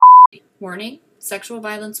Warning: sexual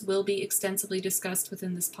violence will be extensively discussed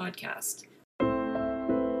within this podcast.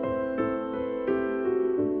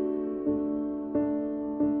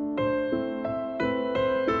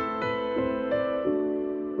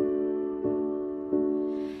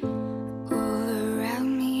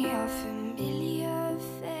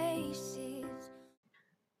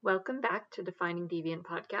 Welcome back to Defining Deviant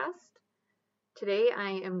podcast. Today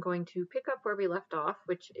I am going to pick up where we left off,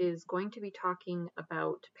 which is going to be talking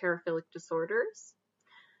about paraphilic disorders.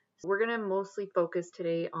 We're going to mostly focus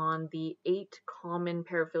today on the 8 common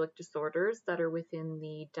paraphilic disorders that are within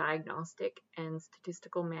the Diagnostic and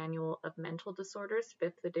Statistical Manual of Mental Disorders,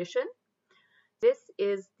 5th edition. This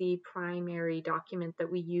is the primary document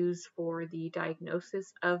that we use for the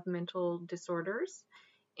diagnosis of mental disorders.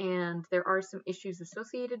 And there are some issues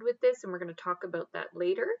associated with this, and we're going to talk about that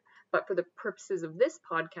later. But for the purposes of this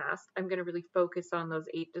podcast, I'm going to really focus on those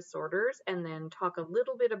 8 disorders and then talk a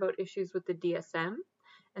little bit about issues with the DSM.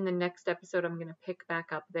 And the next episode, I'm going to pick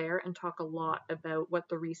back up there and talk a lot about what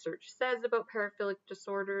the research says about paraphilic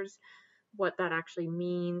disorders, what that actually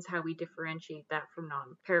means, how we differentiate that from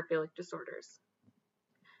non-paraphilic disorders.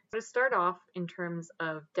 So to start off, in terms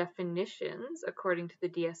of definitions, according to the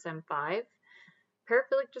DSM-5,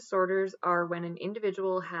 paraphilic disorders are when an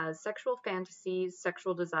individual has sexual fantasies,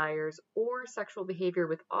 sexual desires, or sexual behavior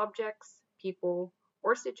with objects, people,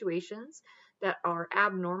 or situations that are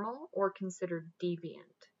abnormal or considered deviant.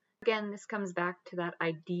 Again, this comes back to that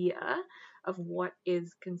idea of what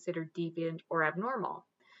is considered deviant or abnormal.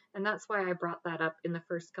 And that's why I brought that up in the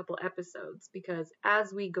first couple episodes, because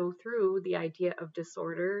as we go through the idea of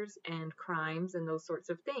disorders and crimes and those sorts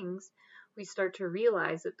of things, we start to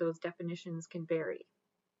realize that those definitions can vary.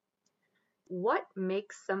 What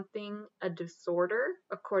makes something a disorder,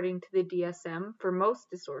 according to the DSM, for most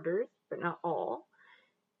disorders, but not all,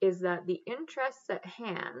 is that the interests at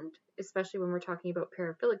hand, especially when we're talking about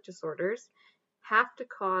paraphilic disorders, have to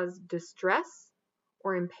cause distress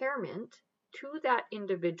or impairment to that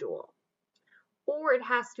individual, or it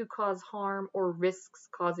has to cause harm or risks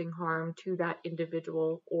causing harm to that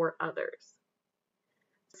individual or others.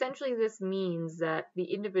 Essentially, this means that the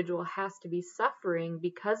individual has to be suffering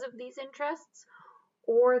because of these interests,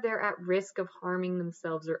 or they're at risk of harming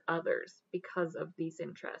themselves or others because of these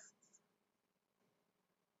interests.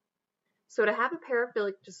 So to have a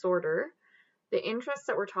paraphilic disorder, the interests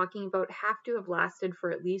that we're talking about have to have lasted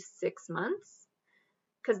for at least 6 months,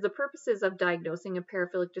 because the purposes of diagnosing a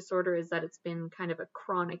paraphilic disorder is that it's been kind of a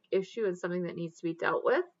chronic issue and something that needs to be dealt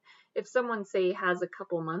with. If someone, say, has a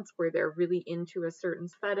couple months where they're really into a certain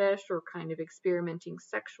fetish or kind of experimenting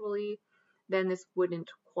sexually, then this wouldn't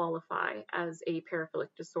qualify as a paraphilic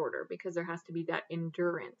disorder because there has to be that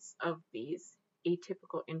endurance of these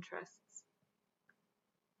atypical interests.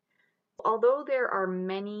 Although there are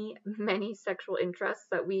many sexual interests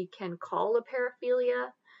that we can call a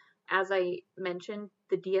paraphilia, as I mentioned,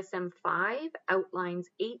 the DSM-5 outlines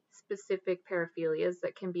 8 specific paraphilias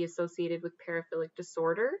that can be associated with paraphilic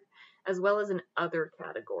disorder, as well as an other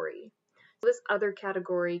category. This other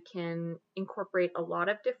category can incorporate a lot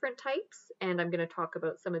of different types, and I'm going to talk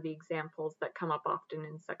about some of the examples that come up often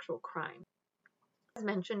in sexual crime. As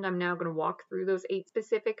mentioned, I'm now going to walk through those 8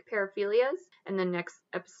 specific paraphilias, and the next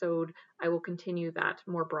episode I will continue that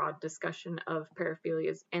more broad discussion of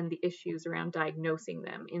paraphilias and the issues around diagnosing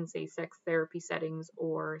them in, say, sex therapy settings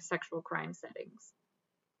or sexual crime settings.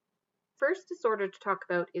 First disorder to talk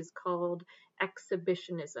about is called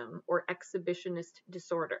exhibitionism or exhibitionist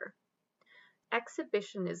disorder.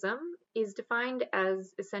 Exhibitionism is defined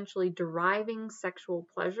as essentially deriving sexual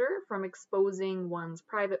pleasure from exposing one's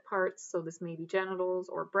private parts, so this may be genitals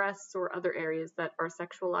or breasts or other areas that are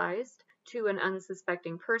sexualized, to an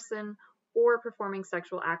unsuspecting person, or performing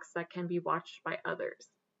sexual acts that can be watched by others.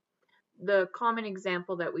 The common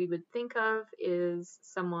example that we would think of is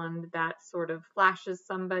someone that sort of flashes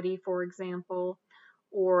somebody, for example,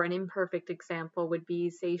 or an imperfect example would be,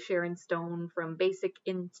 say, Sharon Stone from Basic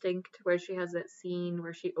Instinct, where she has that scene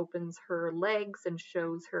where she opens her legs and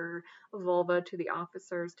shows her vulva to the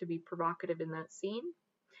officers to be provocative in that scene.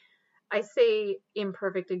 I say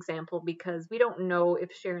imperfect example because we don't know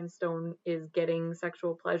if Sharon Stone is getting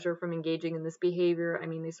sexual pleasure from engaging in this behavior. I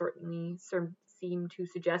mean, they certainly seem to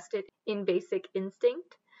suggest it in Basic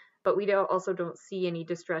Instinct, but we also don't see any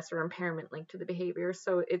distress or impairment linked to the behavior,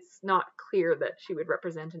 so it's not clear that she would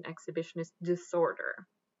represent an exhibitionist disorder.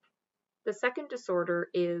 The second disorder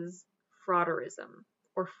is frauderism,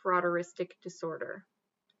 or frauderistic disorder.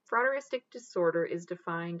 Frauderistic disorder is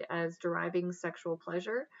defined as deriving sexual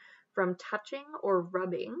pleasure from touching or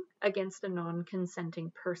rubbing against a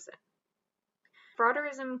non-consenting person.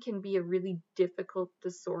 Frauderism can be a really difficult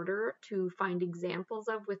disorder to find examples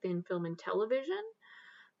of within film and television,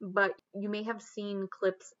 but you may have seen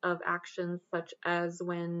clips of actions such as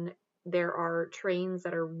when there are trains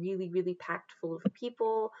that are really, really packed full of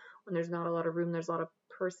people, when there's not a lot of room, there's a lot of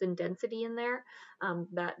person density in there,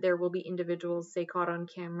 that there will be individuals, say, caught on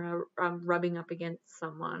camera rubbing up against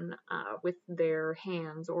someone with their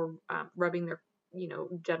hands, or rubbing their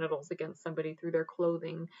genitals against somebody through their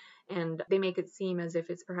clothing, and they make it seem as if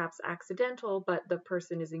it's perhaps accidental, but the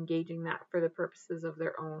person is engaging that for the purposes of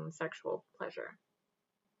their own sexual pleasure.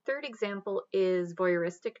 Third example is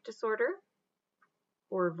voyeuristic disorder,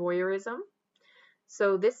 or voyeurism.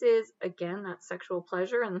 So this is, again, that's sexual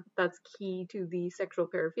pleasure, and that's key to the sexual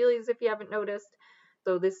paraphilias if you haven't noticed.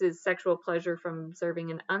 So this is sexual pleasure from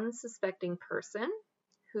observing an unsuspecting person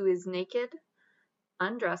who is naked,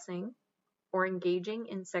 undressing, or engaging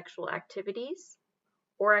in sexual activities,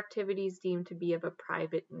 or activities deemed to be of a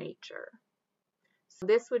private nature. So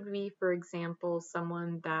this would be, for example,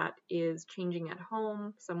 someone that is changing at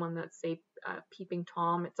home, someone that's, say, peeping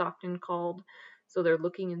Tom, it's often called. So they're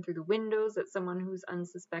looking in through the windows at someone who's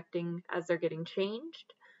unsuspecting as they're getting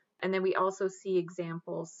changed. And then we also see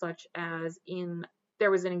examples such as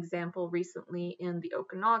there was an example recently in the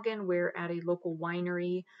Okanagan where at a local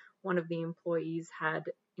winery, one of the employees had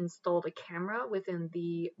installed a camera within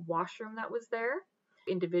the washroom that was there.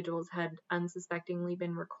 Individuals had unsuspectingly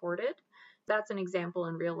been recorded. That's an example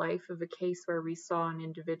in real life of a case where we saw an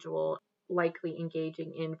individual likely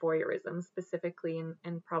engaging in voyeurism specifically,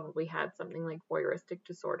 and probably had something like voyeuristic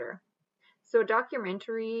disorder. So a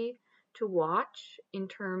documentary to watch in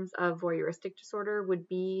terms of voyeuristic disorder would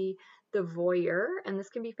be The Voyeur, and this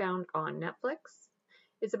can be found on Netflix.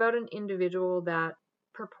 It's about an individual that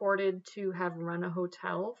purported to have run a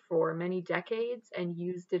hotel for many decades and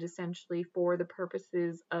used it essentially for the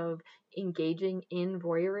purposes of engaging in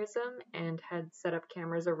voyeurism, and had set up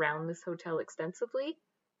cameras around this hotel extensively.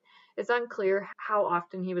 It's unclear how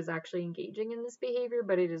often he was actually engaging in this behavior,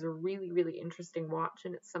 but it is a really, really interesting watch,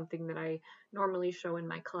 and it's something that I normally show in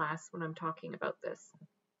my class when I'm talking about this.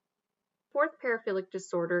 Fourth paraphilic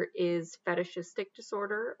disorder is fetishistic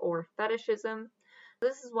disorder, or fetishism.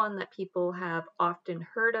 This is one that people have often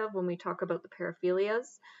heard of when we talk about the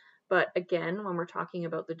paraphilias, but again, when we're talking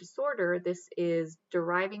about the disorder, this is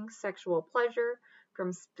deriving sexual pleasure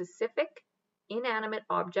from specific inanimate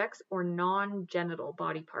objects or non-genital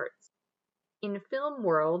body parts. In film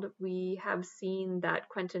world, we have seen that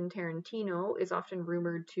Quentin Tarantino is often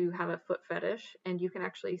rumored to have a foot fetish, and you can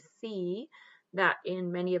actually see that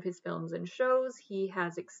in many of his films and shows, he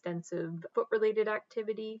has extensive foot-related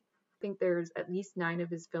activity. I think there's at least 9 of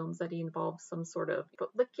his films that he involves some sort of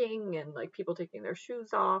foot licking and like people taking their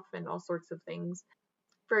shoes off and all sorts of things.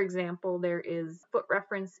 For example, there is foot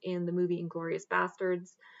reference in the movie Inglourious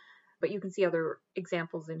Basterds, but you can see other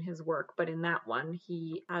examples in his work. But in that one,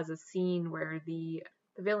 he has a scene where the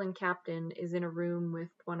villain captain is in a room with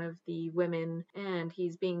one of the women, and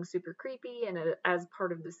he's being super creepy, and as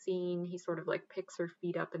part of the scene, he sort of like picks her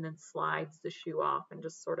feet up and then slides the shoe off and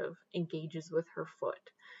just sort of engages with her foot.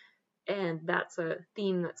 And that's a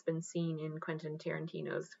theme that's been seen in Quentin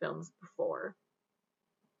Tarantino's films before.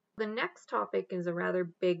 The next topic is a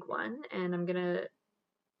rather big one, and I'm going to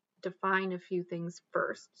define a few things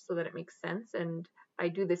first so that it makes sense. And I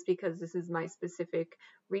do this because this is my specific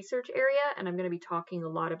research area, and I'm going to be talking a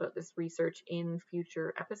lot about this research in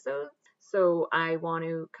future episodes. So I want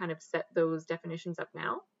to kind of set those definitions up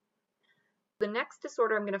now. The next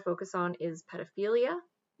disorder I'm going to focus on is pedophilia.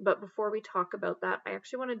 But before we talk about that, I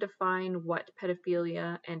actually want to define what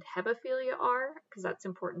pedophilia and hebephilia are, because that's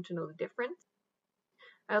important to know the difference.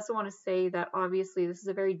 I also want to say that obviously this is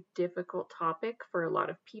a very difficult topic for a lot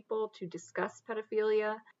of people to discuss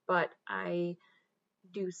pedophilia, but I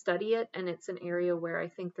do study it, and it's an area where I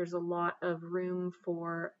think there's a lot of room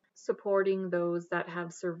for supporting those that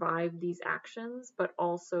have survived these actions, but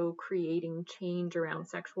also creating change around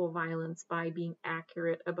sexual violence by being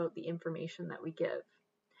accurate about the information that we give.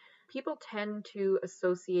 People tend to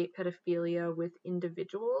associate pedophilia with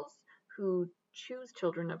individuals who choose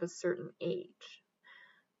children of a certain age.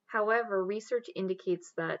 However, research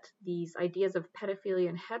indicates that these ideas of pedophilia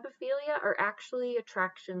and hebephilia are actually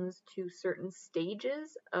attractions to certain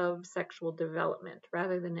stages of sexual development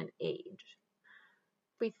rather than an age.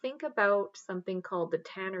 If we think about something called the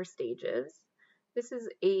Tanner stages, this is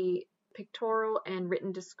a pictorial and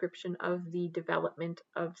written description of the development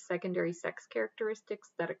of secondary sex characteristics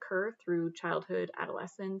that occur through childhood,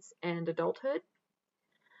 adolescence, and adulthood.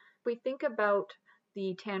 If we think about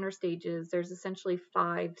the Tanner stages, there's essentially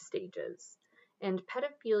 5 stages. And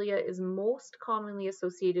pedophilia is most commonly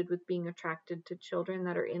associated with being attracted to children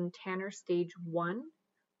that are in Tanner stage 1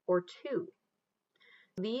 or 2.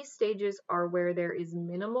 These stages are where there is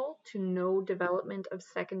minimal to no development of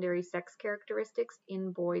secondary sex characteristics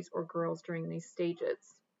in boys or girls during these stages.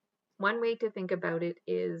 One way to think about it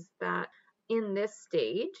is that in this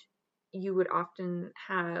stage, you would often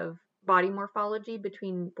have body morphology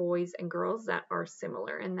between boys and girls that are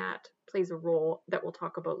similar, and that plays a role that we'll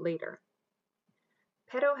talk about later.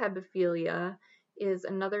 Pedohebophilia is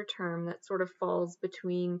another term that sort of falls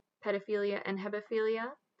between pedophilia and hebephilia,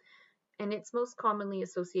 and it's most commonly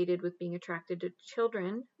associated with being attracted to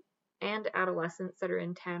children and adolescents that are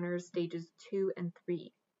in Tanner's stages 2 and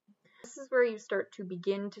 3. This is where you start to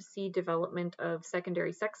begin to see development of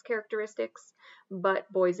secondary sex characteristics,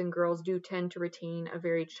 but boys and girls do tend to retain a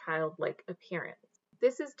very childlike appearance.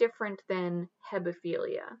 This is different than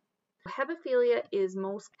hebephilia. Hebephilia is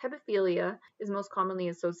most commonly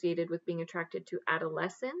associated with being attracted to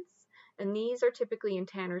adolescents, and these are typically in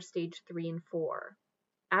Tanner stage 3 and 4.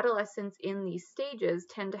 Adolescents in these stages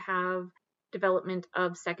tend to have development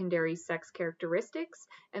of secondary sex characteristics,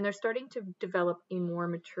 and they're starting to develop a more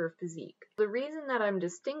mature physique. The reason that I'm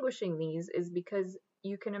distinguishing these is because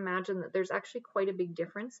you can imagine that there's actually quite a big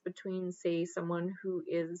difference between, say, someone who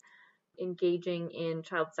is engaging in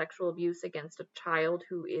child sexual abuse against a child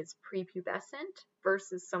who is prepubescent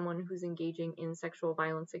versus someone who's engaging in sexual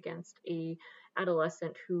violence against a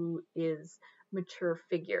adolescent who is mature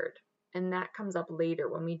figured. And that comes up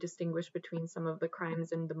later when we distinguish between some of the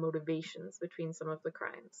crimes and the motivations between some of the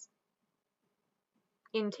crimes.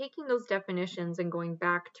 In taking those definitions and going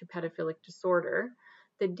back to pedophilic disorder,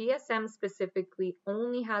 the DSM specifically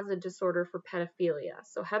only has a disorder for pedophilia,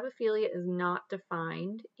 so hebephilia is not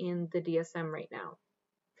defined in the DSM right now.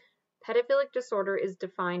 Pedophilic disorder is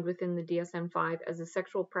defined within the DSM-5 as a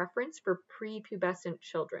sexual preference for prepubescent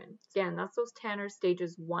children. Again, that's those Tanner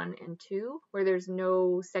stages 1 and 2, where there's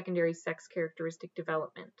no secondary sex characteristic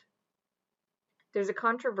development. There's a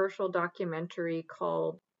controversial documentary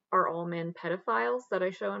called Are All Men Pedophiles that I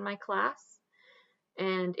show in my class,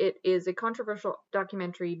 and it is a controversial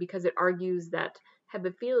documentary because it argues that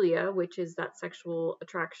hebephilia, which is that sexual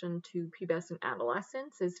attraction to pubescent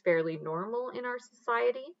adolescents, is fairly normal in our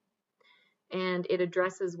society. And it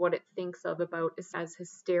addresses what it thinks of about as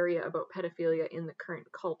hysteria about pedophilia in the current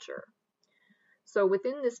culture. So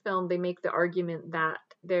within this film, they make the argument that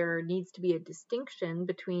there needs to be a distinction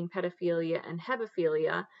between pedophilia and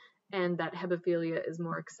hebephilia, and that hebephilia is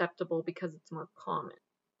more acceptable because it's more common.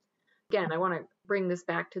 Again, I want to bring this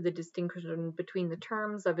back to the distinction between the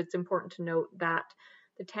terms of it's important to note that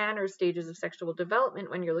the Tanner stages of sexual development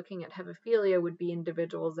when you're looking at hebephilia would be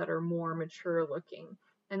individuals that are more mature looking.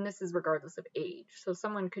 And this is regardless of age. So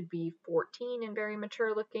someone could be 14 and very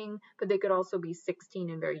mature looking, but they could also be 16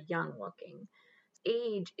 and very young looking.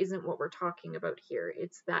 Age isn't what we're talking about here.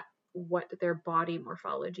 It's that what their body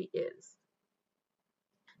morphology is.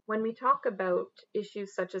 When we talk about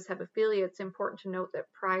issues such as hebephilia, it's important to note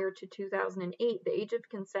that prior to 2008, the age of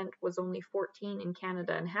consent was only 14 in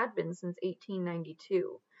Canada and had been since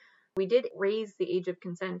 1892. We did raise the age of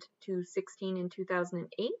consent to 16 in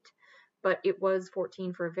 2008, but it was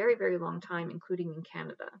 14 for a very, very long time, including in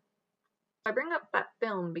Canada. I bring up that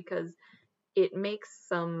film because it makes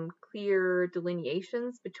some clear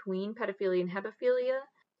delineations between pedophilia and hebephilia,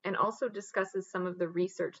 and also discusses some of the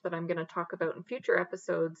research that I'm going to talk about in future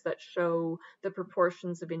episodes that show the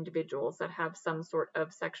proportions of individuals that have some sort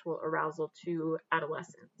of sexual arousal to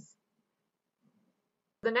adolescents.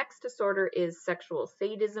 The next disorder is sexual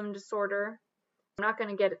sadism disorder. I'm not going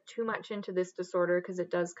to get too much into this disorder because it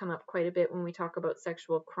does come up quite a bit when we talk about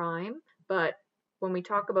sexual crime, but when we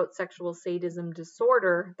talk about sexual sadism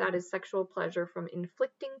disorder, that is sexual pleasure from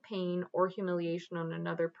inflicting pain or humiliation on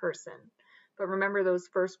another person. But remember those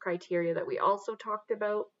first criteria that we also talked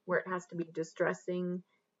about, where it has to be distressing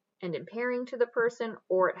and impairing to the person,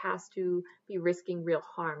 or it has to be risking real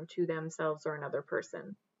harm to themselves or another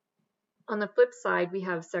person. On the flip side, we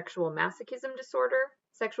have sexual masochism disorder.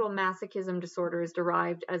 Sexual masochism disorder is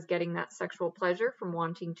derived as getting that sexual pleasure from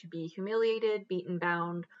wanting to be humiliated, beaten,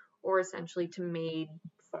 bound, or essentially to made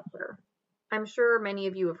suffer. I'm sure many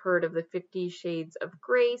of you have heard of the 50 Shades of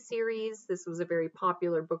Grey series. This was a very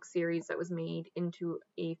popular book series that was made into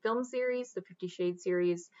a film series, the 50 Shades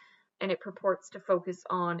series, and it purports to focus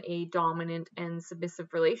on a dominant and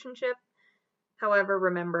submissive relationship. However,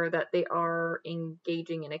 remember that they are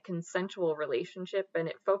engaging in a consensual relationship, and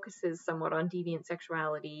it focuses somewhat on deviant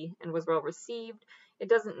sexuality and was well received. It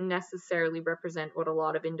doesn't necessarily represent what a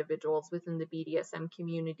lot of individuals within the BDSM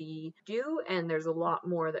community do, and there's a lot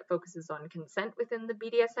more that focuses on consent within the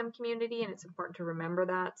BDSM community, and it's important to remember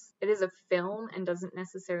that. It is a film and doesn't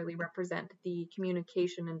necessarily represent the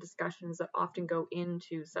communication and discussions that often go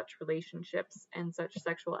into such relationships and such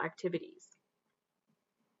sexual activities.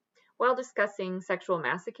 While discussing sexual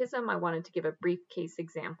masochism, I wanted to give a brief case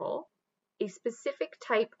example. A specific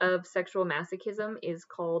type of sexual masochism is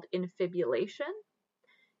called infibulation,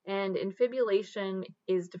 and infibulation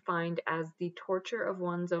is defined as the torture of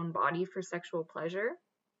one's own body for sexual pleasure.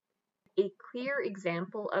 A clear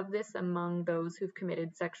example of this among those who've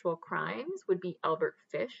committed sexual crimes would be Albert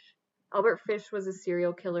Fish. Albert Fish was a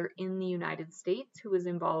serial killer in the United States who was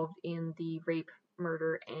involved in the rape,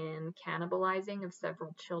 murder, and cannibalizing of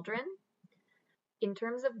several children. In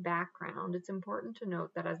terms of background, it's important to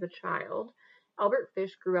note that as a child, Albert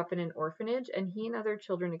Fish grew up in an orphanage, and he and other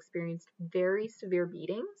children experienced very severe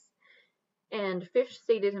beatings. And Fish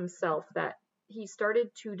stated himself that he started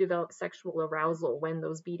to develop sexual arousal when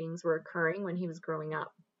those beatings were occurring when he was growing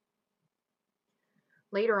up.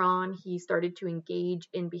 Later on, he started to engage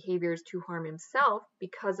in behaviors to harm himself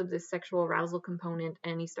because of this sexual arousal component,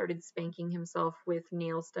 and he started spanking himself with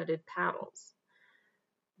nail-studded paddles.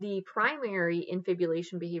 The primary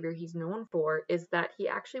infibulation behavior he's known for is that he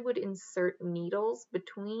actually would insert needles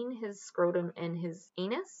between his scrotum and his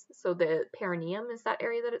anus, so the perineum is that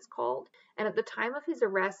area that it's called. And at the time of his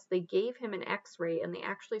arrest, they gave him an x-ray, and they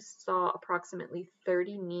actually saw approximately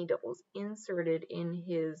 30 needles inserted in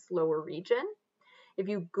his lower region. If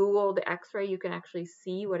you Google the x-ray, you can actually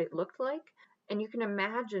see what it looked like, and you can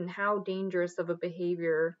imagine how dangerous of a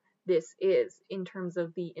behavior this is in terms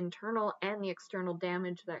of the internal and the external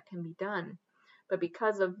damage that can be done. But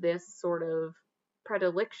because of this sort of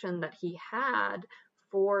predilection that he had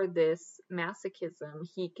for this masochism,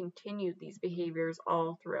 he continued these behaviors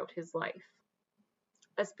all throughout his life.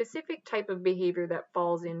 A specific type of behavior that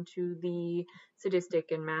falls into the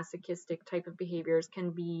sadistic and masochistic type of behaviors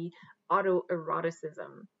can be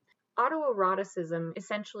autoeroticism. Autoeroticism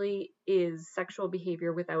essentially is sexual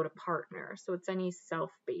behavior without a partner, so it's any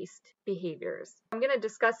self-based behaviors. I'm going to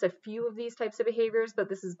discuss a few of these types of behaviors, but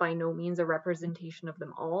this is by no means a representation of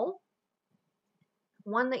them all.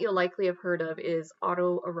 One that you'll likely have heard of is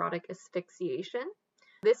autoerotic asphyxiation.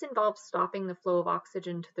 This involves stopping the flow of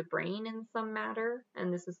oxygen to the brain in some manner,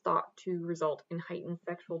 and this is thought to result in heightened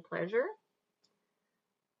sexual pleasure.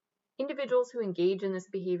 Individuals who engage in this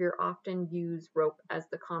behavior often use rope as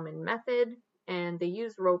the common method, and they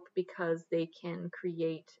use rope because they can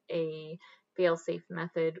create a fail-safe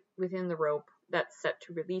method within the rope that's set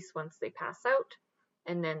to release once they pass out,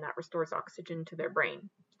 and then that restores oxygen to their brain.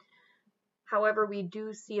 However, we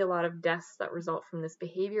do see a lot of deaths that result from this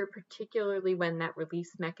behavior, particularly when that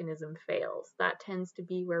release mechanism fails. That tends to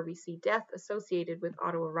be where we see death associated with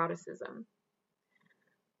autoeroticism.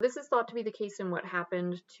 This is thought to be the case in what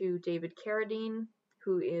happened to David Carradine,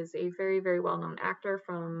 who is a very, very well-known actor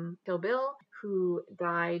from Kill Bill, who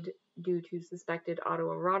died due to suspected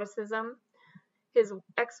autoeroticism. His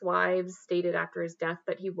ex-wives stated after his death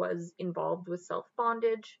that he was involved with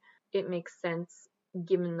self-bondage. It makes sense,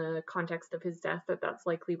 given the context of his death, that that's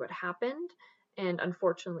likely what happened. And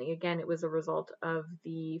unfortunately, again, it was a result of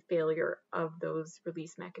the failure of those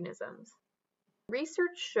release mechanisms.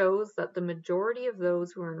 Research shows that the majority of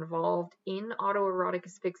those who are involved in autoerotic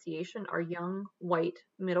asphyxiation are young, white,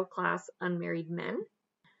 middle-class, unmarried men.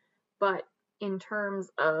 But in terms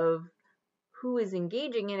of who is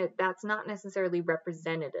engaging in it, that's not necessarily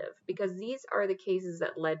representative, because these are the cases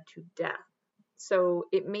that led to death. So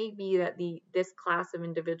it may be that this class of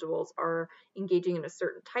individuals are engaging in a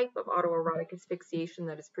certain type of autoerotic asphyxiation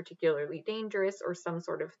that is particularly dangerous or some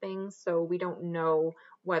sort of thing. So we don't know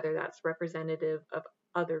whether that's representative of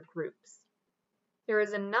other groups. There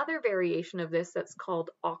is another variation of this that's called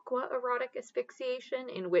aquaerotic asphyxiation,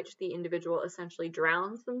 in which the individual essentially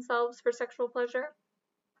drowns themselves for sexual pleasure.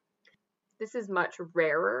 This is much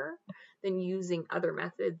rarer than using other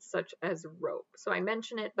methods such as rope. So I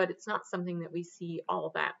mention it, but it's not something that we see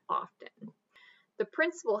all that often. The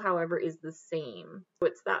principle, however, is the same. So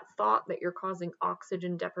it's that thought that you're causing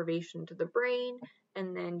oxygen deprivation to the brain,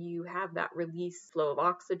 and then you have that release flow of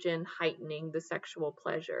oxygen heightening the sexual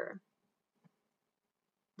pleasure.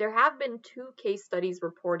 There have been 2 case studies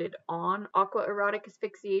reported on aquaerotic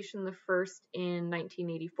asphyxiation, the first in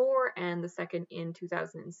 1984 and the second in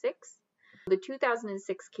 2006. The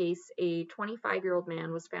 2006 case, a 25-year-old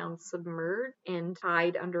man was found submerged and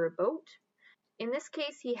tied under a boat. In this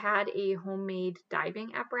case, he had a homemade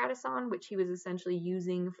diving apparatus on, which he was essentially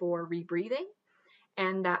using for rebreathing,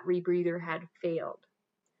 and that rebreather had failed.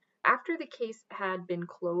 After the case had been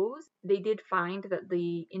closed, they did find that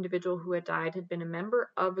the individual who had died had been a member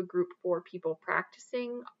of a group for people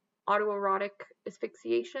practicing autoerotic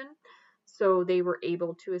asphyxiation, so they were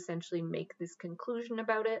able to essentially make this conclusion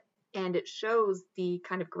about it. And it shows the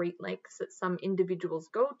kind of great lengths that some individuals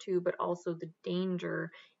go to, but also the danger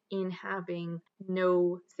in having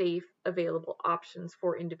no safe available options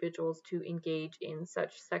for individuals to engage in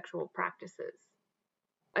such sexual practices.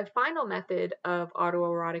 A final method of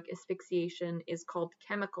autoerotic asphyxiation is called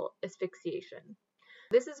chemical asphyxiation.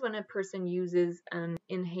 This is when a person uses an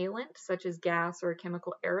inhalant, such as gas or a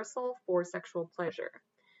chemical aerosol, for sexual pleasure.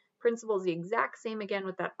 Principle is the exact same again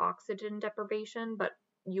with that oxygen deprivation, but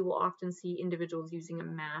you will often see individuals using a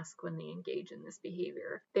mask when they engage in this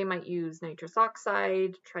behavior. They might use nitrous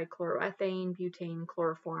oxide, trichloroethane, butane,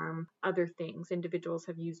 chloroform, other things. Individuals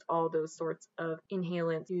have used all those sorts of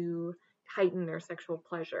inhalants to heighten their sexual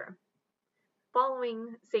pleasure.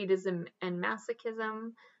 Following sadism and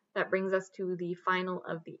masochism, that brings us to the final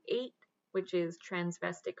of the 8, which is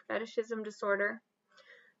transvestic fetishism disorder.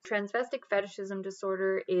 Transvestic fetishism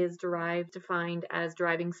disorder is defined as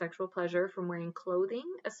deriving sexual pleasure from wearing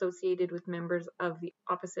clothing associated with members of the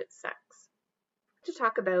opposite sex. To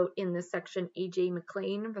talk about in this section, AJ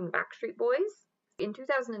McLean from the Backstreet Boys. In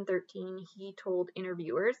 2013, he told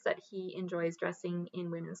interviewers that he enjoys dressing in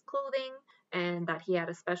women's clothing and that he had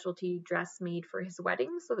a specialty dress made for his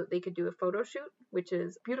wedding so that they could do a photo shoot, which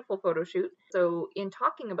is a beautiful photo shoot. So in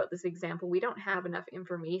talking about this example, we don't have enough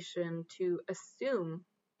information to assume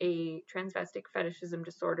a transvestic fetishism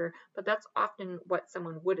disorder, but that's often what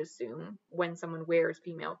someone would assume when someone wears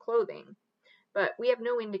female clothing. But we have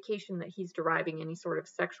no indication that he's deriving any sort of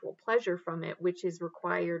sexual pleasure from it, which is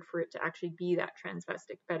required for it to actually be that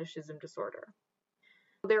transvestic fetishism disorder.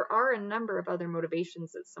 There are a number of other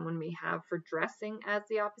motivations that someone may have for dressing as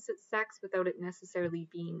the opposite sex without it necessarily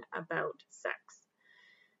being about sex.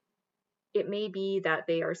 It may be that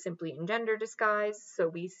they are simply in gender disguise, so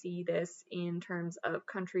we see this in terms of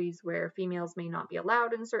countries where females may not be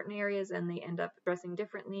allowed in certain areas and they end up dressing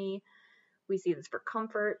differently. We see this for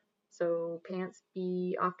comfort. So pants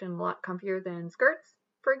be often a lot comfier than skirts,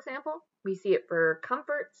 for example. We see it for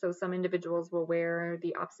comfort, so some individuals will wear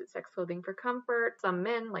the opposite sex clothing for comfort. Some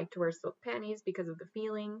men like to wear silk panties because of the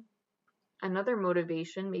feeling. Another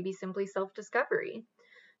motivation may be simply self-discovery.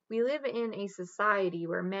 We live in a society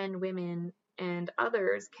where men, women, and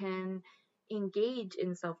others can engage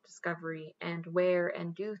in self-discovery and wear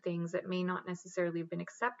and do things that may not necessarily have been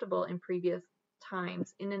acceptable in previous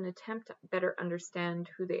times in an attempt to better understand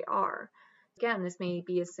who they are. Again, this may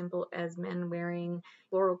be as simple as men wearing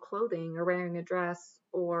floral clothing or wearing a dress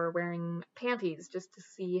or wearing panties just to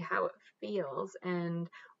see how it feels and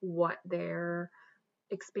what their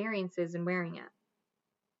experience is in wearing it.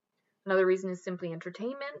 Another reason is simply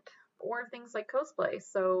entertainment or things like cosplay.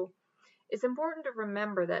 So it's important to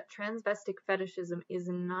remember that transvestic fetishism is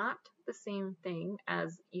not the same thing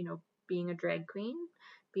as, being a drag queen,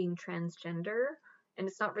 being transgender, and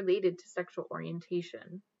it's not related to sexual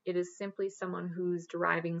orientation. It is simply someone who's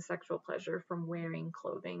deriving sexual pleasure from wearing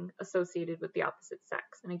clothing associated with the opposite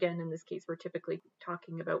sex. And again, in this case, we're typically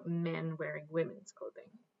talking about men wearing women's clothing.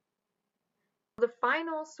 The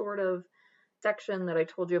final sort of section that I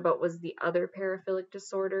told you about was the other paraphilic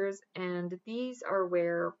disorders, and these are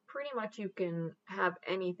where pretty much you can have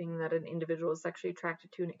anything that an individual is sexually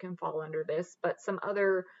attracted to and it can fall under this, but some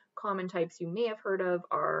other common types you may have heard of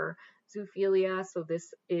are zoophilia, so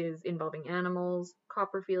this is involving animals,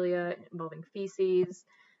 coprophilia involving feces,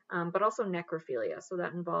 but also necrophilia, so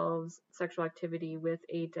that involves sexual activity with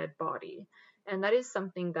a dead body. And that is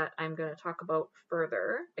something that I'm going to talk about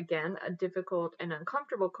further. Again, a difficult and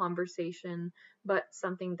uncomfortable conversation, but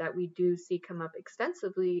something that we do see come up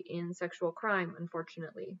extensively in sexual crime,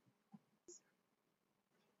 unfortunately.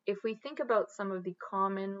 If we think about some of the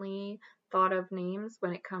commonly thought of names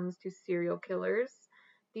when it comes to serial killers,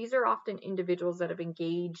 these are often individuals that have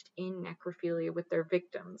engaged in necrophilia with their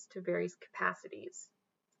victims to various capacities.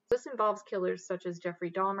 This involves killers such as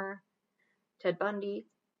Jeffrey Dahmer, Ted Bundy,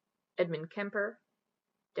 Edmund Kemper,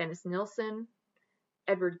 Dennis Nilsen,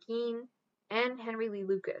 Edward Gein, and Henry Lee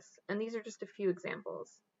Lucas, and these are just a few examples.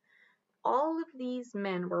 All of these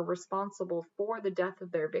men were responsible for the death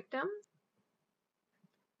of their victims.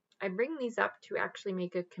 I bring these up to actually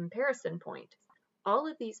make a comparison point. All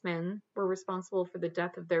of these men were responsible for the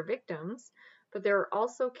death of their victims, But there are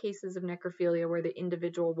also cases of necrophilia where the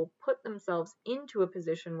individual will put themselves into a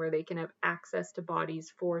position where they can have access to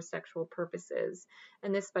bodies for sexual purposes.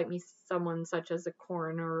 And this might be someone such as a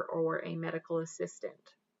coroner or a medical assistant.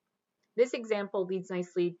 This example leads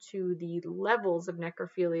nicely to the levels of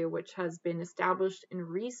necrophilia, which has been established in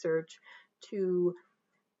research to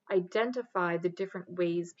identify the different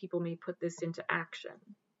ways people may put this into action.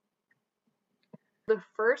 The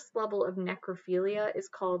first level of necrophilia is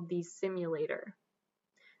called the simulator.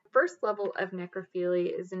 The first level of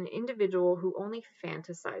necrophilia is an individual who only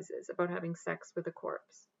fantasizes about having sex with a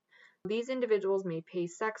corpse. These individuals may pay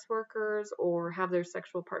sex workers or have their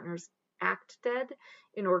sexual partners act dead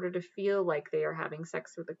in order to feel like they are having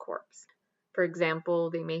sex with a corpse. For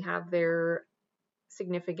example, they may have their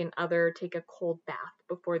significant other take a cold bath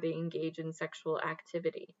before they engage in sexual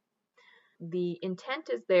activity. The intent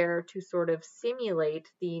is there to sort of simulate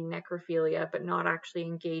the necrophilia, but not actually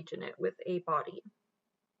engage in it with a body.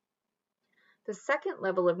 The second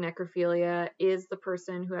level of necrophilia is the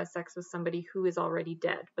person who has sex with somebody who is already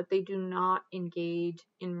dead, but they do not engage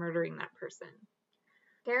in murdering that person.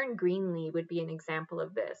 Karen Greenlee would be an example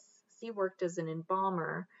of this. She worked as an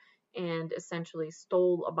embalmer and essentially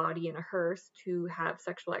stole a body in a hearse to have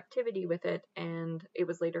sexual activity with it, and it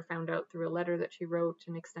was later found out through a letter that she wrote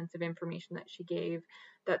and extensive information that she gave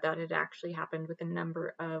that that had actually happened with a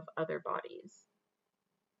number of other bodies.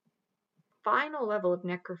 Final level of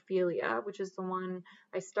necrophilia, which is the one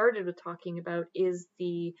I started with talking about, is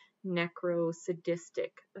the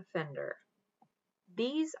necrosadistic offender.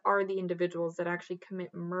 These are the individuals that actually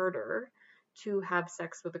commit murder to have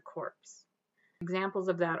sex with a corpse. Examples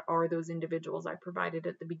of that are those individuals I provided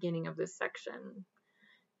at the beginning of this section.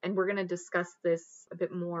 And we're going to discuss this a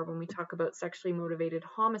bit more when we talk about sexually motivated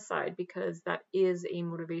homicide, because that is a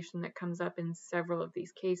motivation that comes up in several of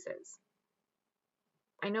these cases.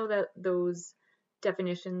 I know that those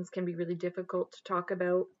definitions can be really difficult to talk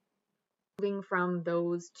about. Moving from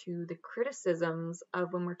those to the criticisms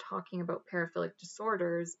of when we're talking about paraphilic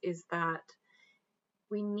disorders is that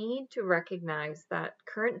we need to recognize that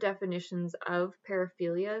current definitions of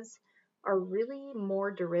paraphilias are really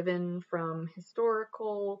more driven from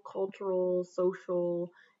historical, cultural,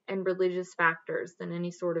 social, and religious factors than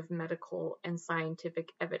any sort of medical and scientific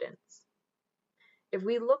evidence. If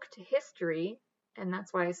we look to history, and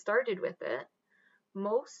that's why I started with it,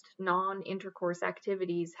 most non-intercourse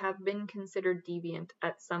activities have been considered deviant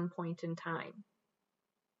at some point in time.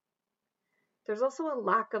 There's also a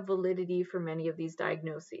lack of validity for many of these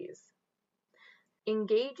diagnoses.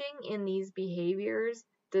 Engaging in these behaviors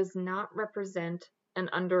does not represent an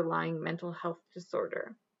underlying mental health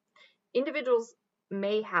disorder. Individuals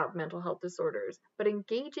may have mental health disorders, but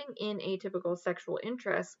engaging in atypical sexual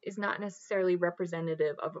interest is not necessarily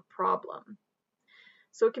representative of a problem.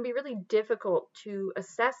 So it can be really difficult to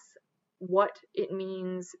assess what it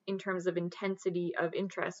means in terms of intensity of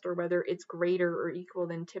interest, or whether it's greater or equal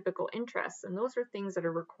than typical interests. And those are things that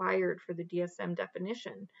are required for the DSM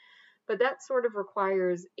definition. But that sort of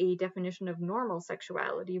requires a definition of normal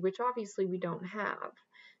sexuality, which obviously we don't have.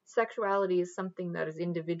 Sexuality is something that is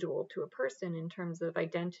individual to a person in terms of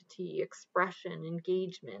identity, expression,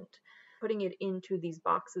 engagement. Putting it into these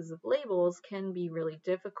boxes of labels can be really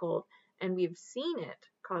difficult, and we've seen it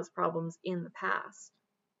cause problems in the past.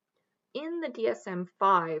 In the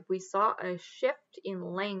DSM-5, we saw a shift in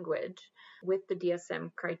language with the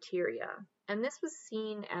DSM criteria, and this was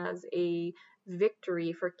seen as a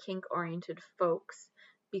victory for kink-oriented folks,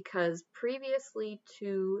 because previously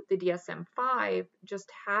to the DSM-5,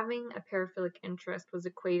 just having a paraphilic interest was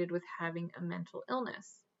equated with having a mental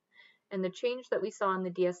illness. And the change that we saw in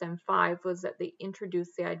the DSM-5 was that they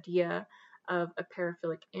introduced the idea of a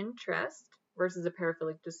paraphilic interest versus a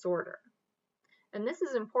paraphilic disorder. And this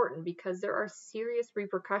is important because there are serious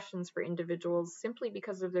repercussions for individuals simply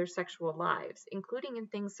because of their sexual lives, including in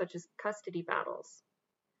things such as custody battles.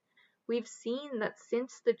 We've seen that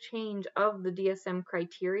since the change of the DSM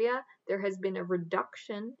criteria, there has been a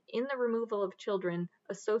reduction in the removal of children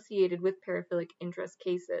associated with paraphilic interest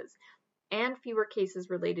cases, and fewer cases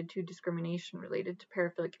related to discrimination related to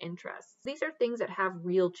paraphilic interests. These are things that have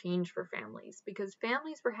real change for families, because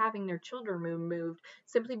families were having their children removed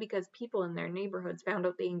simply because people in their neighborhoods found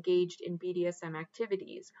out they engaged in BDSM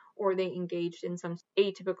activities, or they engaged in some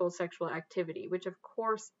atypical sexual activity, which of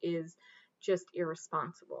course is just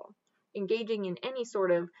irresponsible. Engaging in any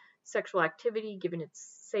sort of sexual activity, given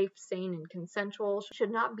it's safe, sane, and consensual,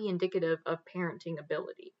 should not be indicative of parenting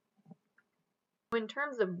ability. In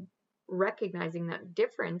terms of recognizing that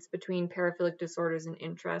difference between paraphilic disorders and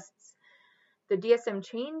interests, the DSM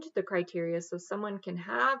changed the criteria so someone can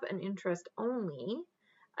have an interest only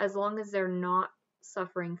as long as they're not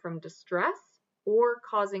suffering from distress or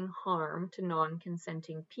causing harm to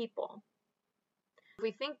non-consenting people. If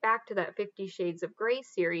we think back to that 50 Shades of Grey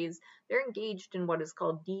series, they're engaged in what is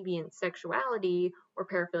called deviant sexuality or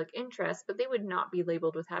paraphilic interest, but they would not be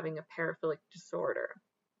labeled with having a paraphilic disorder.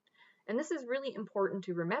 And this is really important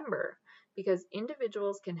to remember because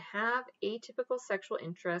individuals can have atypical sexual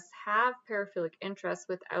interests, have paraphilic interests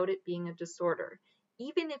without it being a disorder,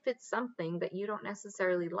 even if it's something that you don't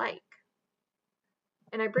necessarily like.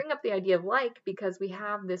 And I bring up the idea of like because we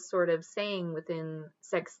have this sort of saying within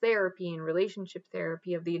sex therapy and relationship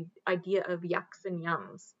therapy of the idea of yucks and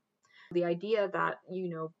yums. The idea that,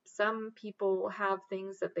 some people have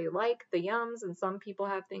things that they like, the yums, and some people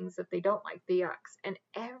have things that they don't like, the yucks, and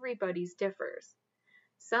everybody's differs.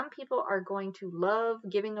 Some people are going to love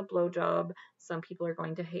giving a blowjob, some people are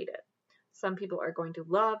going to hate it. Some people are going to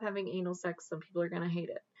love having anal sex, some people are going to hate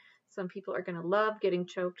it. Some people are going to love getting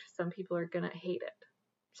choked, some people are going to hate it.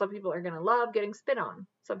 Some people are going to love getting spit on,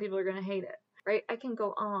 some people are going to hate it. Right? I can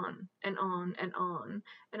go on and on and on,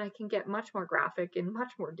 and I can get much more graphic in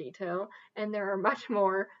much more detail, and there are much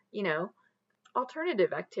more,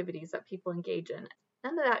 alternative activities that people engage in.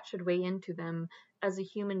 None of that should weigh into them as a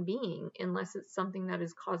human being unless it's something that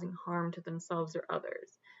is causing harm to themselves or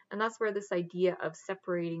others. And that's where this idea of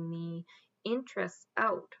separating the interests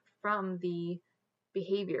out from the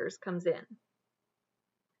behaviors comes in.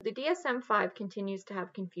 The DSM-5 continues to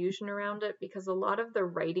have confusion around it because a lot of the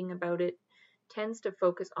writing about it tends to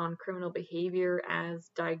focus on criminal behavior as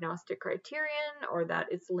diagnostic criterion, or that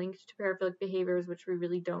it's linked to paraphilic behaviors, which we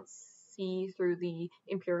really don't see through the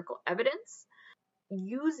empirical evidence.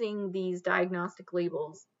 Using these diagnostic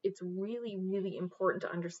labels, it's really, really important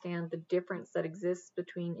to understand the difference that exists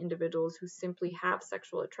between individuals who simply have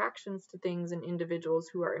sexual attractions to things and individuals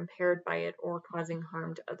who are impaired by it or causing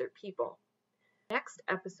harm to other people. Next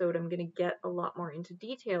episode, I'm going to get a lot more into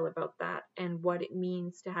detail about that and what it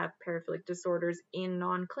means to have paraphilic disorders in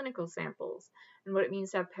non-clinical samples and what it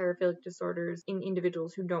means to have paraphilic disorders in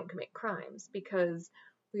individuals who don't commit crimes, because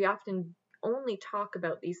we often only talk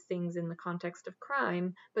about these things in the context of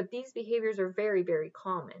crime, but these behaviors are very, very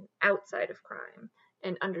common outside of crime.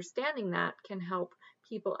 And understanding that can help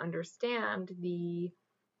people understand the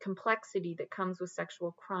complexity that comes with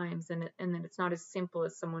sexual crimes, and that it's not as simple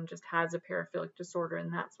as someone just has a paraphilic disorder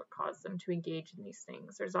and that's what caused them to engage in these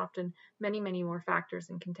things. There's often many, many more factors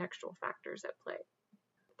and contextual factors at play.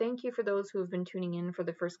 Thank you for those who have been tuning in for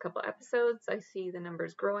the first couple episodes. I see the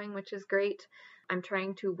numbers growing, which is great. I'm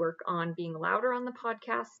trying to work on being louder on the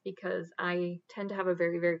podcast because I tend to have a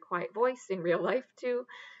very, very quiet voice in real life too.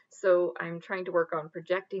 So I'm trying to work on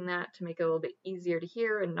projecting that to make it a little bit easier to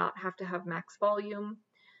hear and not have to have max volume.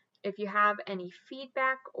 If you have any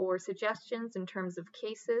feedback or suggestions in terms of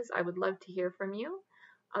cases, I would love to hear from you.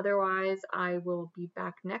 Otherwise, I will be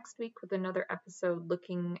back next week with another episode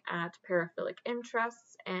looking at paraphilic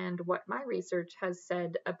interests and what my research has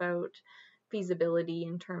said about feasibility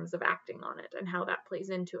in terms of acting on it and how that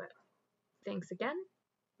plays into it. Thanks again.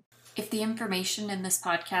 If the information in this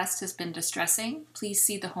podcast has been distressing, please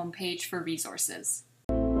see the homepage for resources.